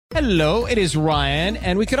Hello, it is Ryan,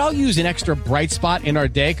 and we could all use an extra bright spot in our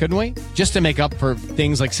day, couldn't we? Just to make up for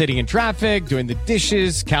things like sitting in traffic, doing the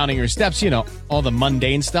dishes, counting your steps, all the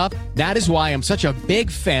mundane stuff. That is why I'm such a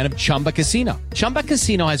big fan of Chumba Casino. Chumba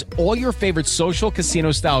Casino has all your favorite social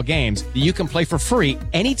casino-style games that you can play for free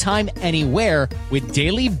anytime, anywhere with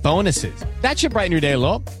daily bonuses. That should brighten your day a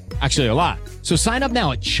little. Actually, a lot. So sign up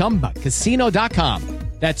now at ChumbaCasino.com.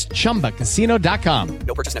 That's ChumbaCasino.com.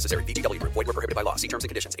 No purchase necessary. BTSC. Void where prohibited by law. See terms and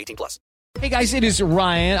conditions. 18+. Hey guys, it is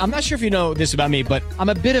Ryan. I'm not sure if you know this about me, but I'm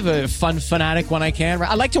a bit of a fun fanatic when I can.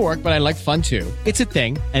 I like to work, but I like fun too. It's a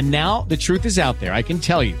thing. And now the truth is out there. I can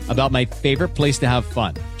tell you about my favorite place to have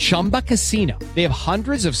fun. Chumba Casino. They have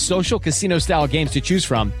hundreds of social casino style games to choose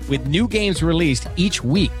from with new games released each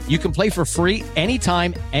week. You can play for free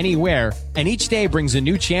anytime, anywhere. And each day brings a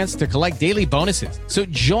new chance to collect daily bonuses. So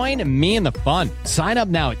join me in the fun. Sign up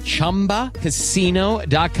now at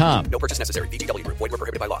ChumbaCasino.com. No purchase necessary. BTSC. Void where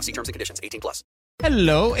prohibited by law. See terms and conditions. 18+.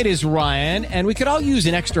 Hello, it is Ryan, and we could all use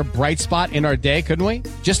an extra bright spot in our day, couldn't we?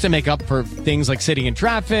 Just to make up for things like sitting in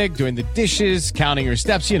traffic, doing the dishes, counting your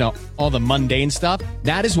steps, all the mundane stuff.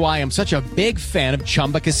 That is why I'm such a big fan of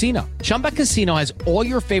Chumba Casino. Chumba Casino has all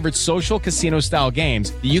your favorite social casino-style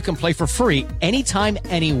games that you can play for free anytime,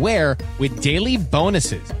 anywhere with daily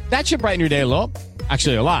bonuses. That should brighten your day a little.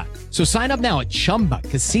 Actually, a lot. So sign up now at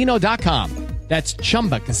ChumbaCasino.com. That's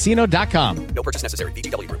ChumbaCasino.com. No purchase necessary.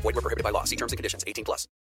 BTSC. Void where prohibited by law. See terms and conditions. 18+.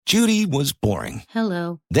 Judy was boring.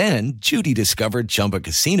 Hello. Then Judy discovered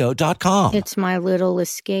ChumbaCasino.com. It's my little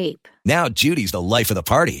escape. Now Judy's the life of the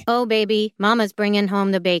party. Oh, baby, mama's bringing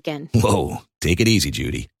home the bacon. Whoa, take it easy,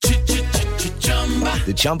 Judy.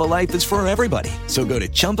 The Chumba life is for everybody. So go to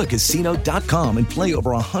ChumbaCasino.com and play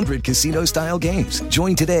over 100 casino-style games.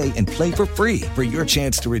 Join today and play for free for your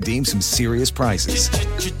chance to redeem some serious prizes.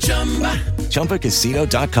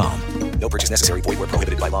 ChumbaCasino.com. No purchase necessary. Void where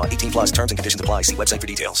prohibited by law. 18+. Terms and conditions apply. See website for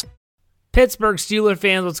details. Pittsburgh Steelers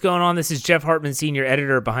fans, what's going on? This is Jeff Hartman, senior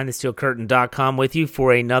editor of BehindTheSteelCurtain.com with you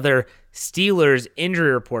for another Steelers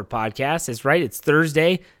Injury Report podcast. That's right, it's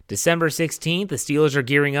Thursday, December 16th. The Steelers are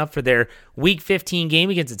gearing up for their Week 15 game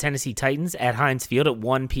against the Tennessee Titans at Heinz Field at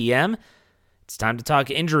 1 p.m. It's time to talk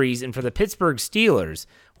injuries, and for the Pittsburgh Steelers,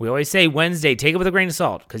 we always say Wednesday, take it with a grain of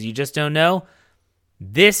salt, because you just don't know.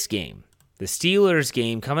 This game, the Steelers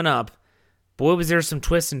game coming up, boy, was there some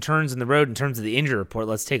twists and turns in the road in terms of the injury report.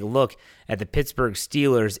 Let's take a look at the Pittsburgh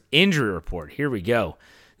Steelers injury report. Here we go.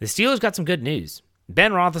 The Steelers got some good news.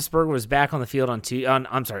 Ben Roethlisberger was back on the field on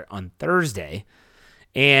Thursday,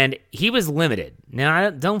 and he was limited.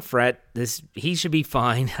 Now, don't fret. He should be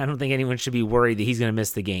fine. I don't think anyone should be worried that he's going to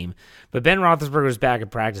miss the game. But Ben Roethlisberger was back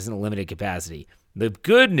at practice in a limited capacity. The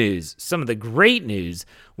good news, some of the great news,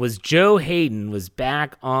 was Joe Hayden was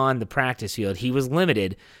back on the practice field. He was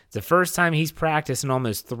limited. It's the first time he's practiced in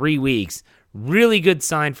almost 3 weeks. Really good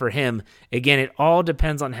sign for him. Again, it all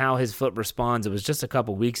depends on how his foot responds. It was just a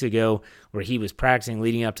couple weeks ago where he was practicing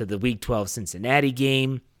leading up to the Week 12 Cincinnati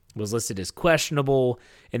game, was listed as questionable,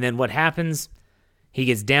 and then what happens? He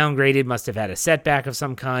gets downgraded, must have had a setback of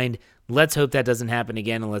some kind. Let's hope that doesn't happen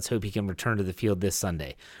again, and let's hope he can return to the field this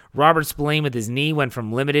Sunday. Robert Spillane with his knee went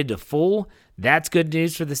from limited to full. That's good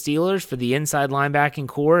news for the Steelers, for the inside linebacking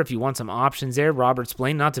core. If you want some options there, Robert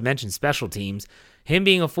Spillane, not to mention special teams. Him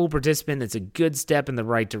being a full participant, it's a good step in the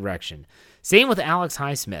right direction. Same with Alex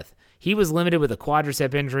Highsmith. He was limited with a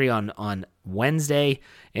quadricep injury on Wednesday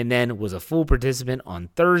and then was a full participant on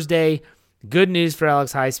Thursday. Good news for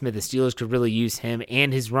Alex Highsmith. The Steelers could really use him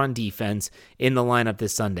and his run defense in the lineup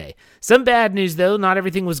this Sunday. Some bad news, though. Not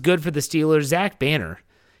everything was good for the Steelers. Zach Banner,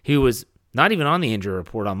 who was not even on the injury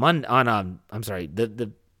report on Monday.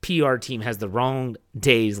 The PR team has the wrong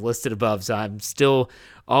days listed above, so I'm still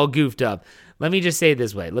all goofed up. Let me just say it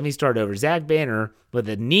this way. Let me start over. Zach Banner with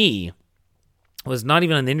a knee was not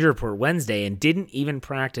even on the injury report Wednesday and didn't even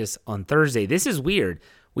practice on Thursday. This is weird.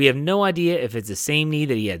 We have no idea if it's the same knee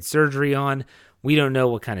that he had surgery on. We don't know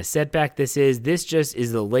what kind of setback this is. This just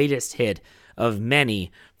is the latest hit of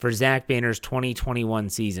many for Zach Banner's 2021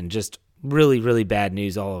 season. Just really, really bad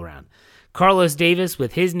news all around. Carlos Davis,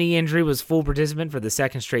 with his knee injury, was full participant for the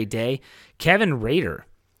second straight day. Kevin Rader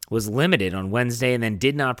was limited on Wednesday and then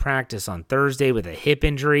did not practice on Thursday with a hip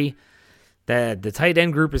injury. The tight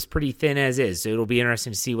end group is pretty thin as is, so it'll be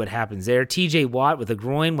interesting to see what happens there. TJ Watt with a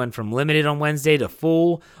groin went from limited on Wednesday to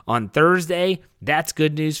full on Thursday. That's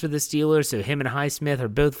good news for the Steelers, so him and Highsmith are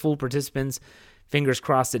both full participants. Fingers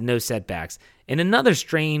crossed that no setbacks. And another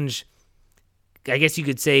strange, I guess you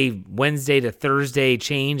could say, Wednesday to Thursday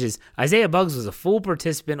change is Isaiah Buggs was a full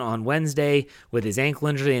participant on Wednesday with his ankle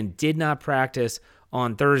injury and did not practice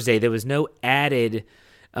on Thursday. There was no added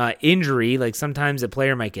injury. Like sometimes a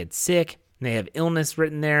player might get sick and they have illness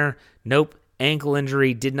written there. Nope, ankle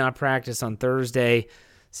injury, did not practice on Thursday.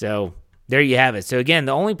 So there you have it. So again,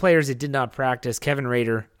 the only players that did not practice, Kevin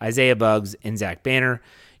Rader, Isaiah Buggs, and Zach Banner.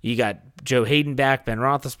 You got Joe Hayden back, Ben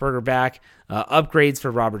Roethlisberger back, upgrades for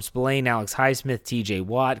Robert Spillane, Alex Highsmith, TJ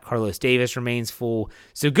Watt, Carlos Davis remains full.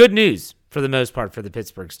 So good news for the most part for the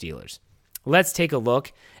Pittsburgh Steelers. Let's take a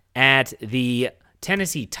look at the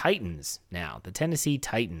Tennessee Titans now. The Tennessee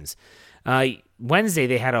Titans. Wednesday,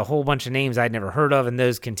 they had a whole bunch of names I'd never heard of, and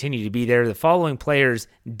those continue to be there. The following players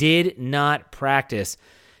did not practice.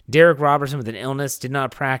 Derek Robertson with an illness did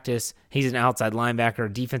not practice. He's an outside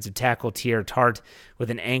linebacker. Defensive tackle Tier Tart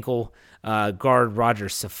with an ankle. Guard Roger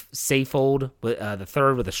Saffold, the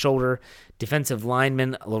third with a shoulder. Defensive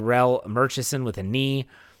lineman Laurel Murchison with a knee.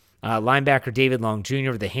 Linebacker David Long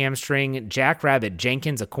Jr. with a hamstring. Jackrabbit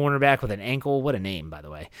Jenkins, a cornerback with an ankle. What a name, by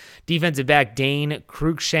the way. Defensive back Dane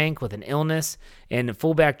Cruikshank with an illness. And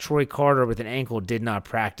fullback Troy Carter with an ankle did not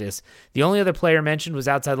practice. The only other player mentioned was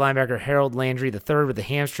outside linebacker Harold Landry. The third with a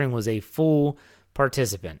hamstring was a full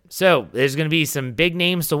participant. So there's going to be some big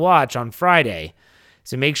names to watch on Friday.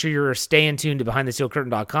 So make sure you're staying tuned to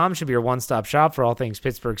BehindTheSteelCurtain.com. Should be your one-stop shop for all things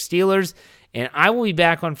Pittsburgh Steelers. And I will be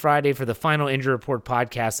back on Friday for the final Injury Report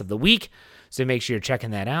podcast of the week. So make sure you're checking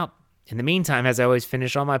that out. In the meantime, as I always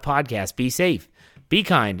finish all my podcasts, be safe, be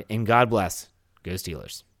kind, and God bless. Go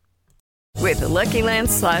Steelers. With the Lucky Land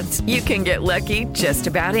Slots, you can get lucky just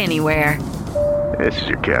about anywhere. This is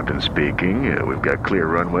your captain speaking. We've got clear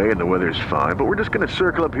runway and the weather's fine, but we're just going to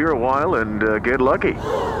circle up here a while and get lucky.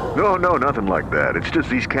 No, nothing like that. It's just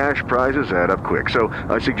these cash prizes add up quick. So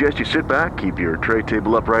I suggest you sit back, keep your tray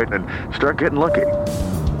table upright, and start getting lucky.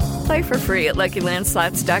 Play for free at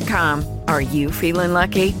LuckyLandSlots.com. Are you feeling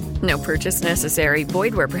lucky? No purchase necessary.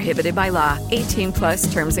 Void where prohibited by law.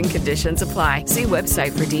 18+ terms and conditions apply. See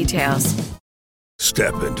website for details.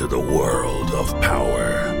 Step into the world of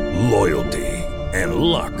power, loyalty, and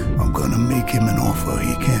luck. I'm gonna make him an offer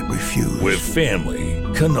he can't refuse. With family,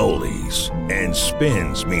 cannolis, and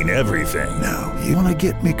spins mean everything. Now, you wanna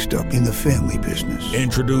get mixed up in the family business.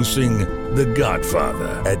 Introducing The Godfather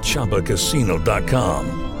at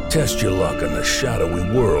ChumbaCasino.com. Test your luck in the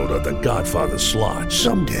shadowy world of The Godfather slot.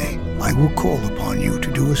 Someday, I will call upon you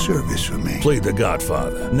to do a service for me. Play The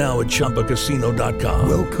Godfather, now at ChumbaCasino.com.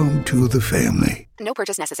 Welcome to the family. No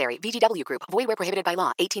purchase necessary. VGW Group. Void where prohibited by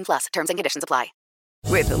law. 18+. Terms and conditions apply.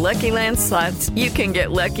 With the Lucky Land Slots, you can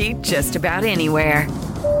get lucky just about anywhere.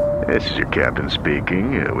 This is your captain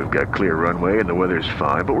speaking. We've got clear runway and the weather's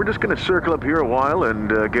fine, but we're just going to circle up here a while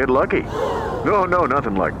and get lucky. No,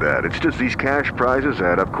 nothing like that. It's just these cash prizes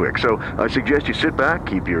add up quick. So I suggest you sit back,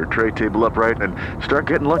 keep your tray table upright, and start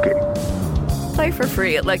getting lucky. Play for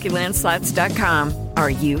free at LuckyLandSlots.com. Are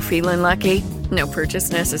you feeling lucky? No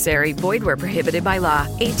purchase necessary. Void where prohibited by law.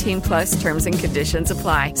 18+ terms and conditions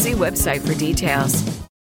apply. See website for details.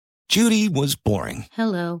 Judy was boring.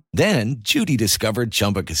 Hello. Then Judy discovered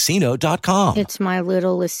ChumbaCasino.com. It's my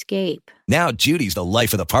little escape. Now Judy's the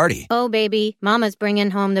life of the party. Oh, baby, mama's bringing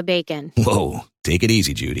home the bacon. Whoa, take it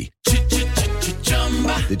easy, Judy.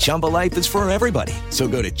 The Chumba life is for everybody. So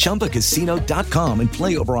go to ChumbaCasino.com and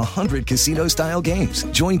play over 100 casino-style games.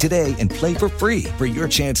 Join today and play for free for your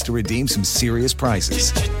chance to redeem some serious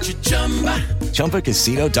prizes.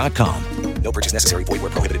 ChumbaCasino.com. No purchase necessary. Void where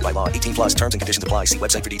prohibited by law. 18+ terms and conditions apply. See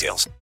website for details.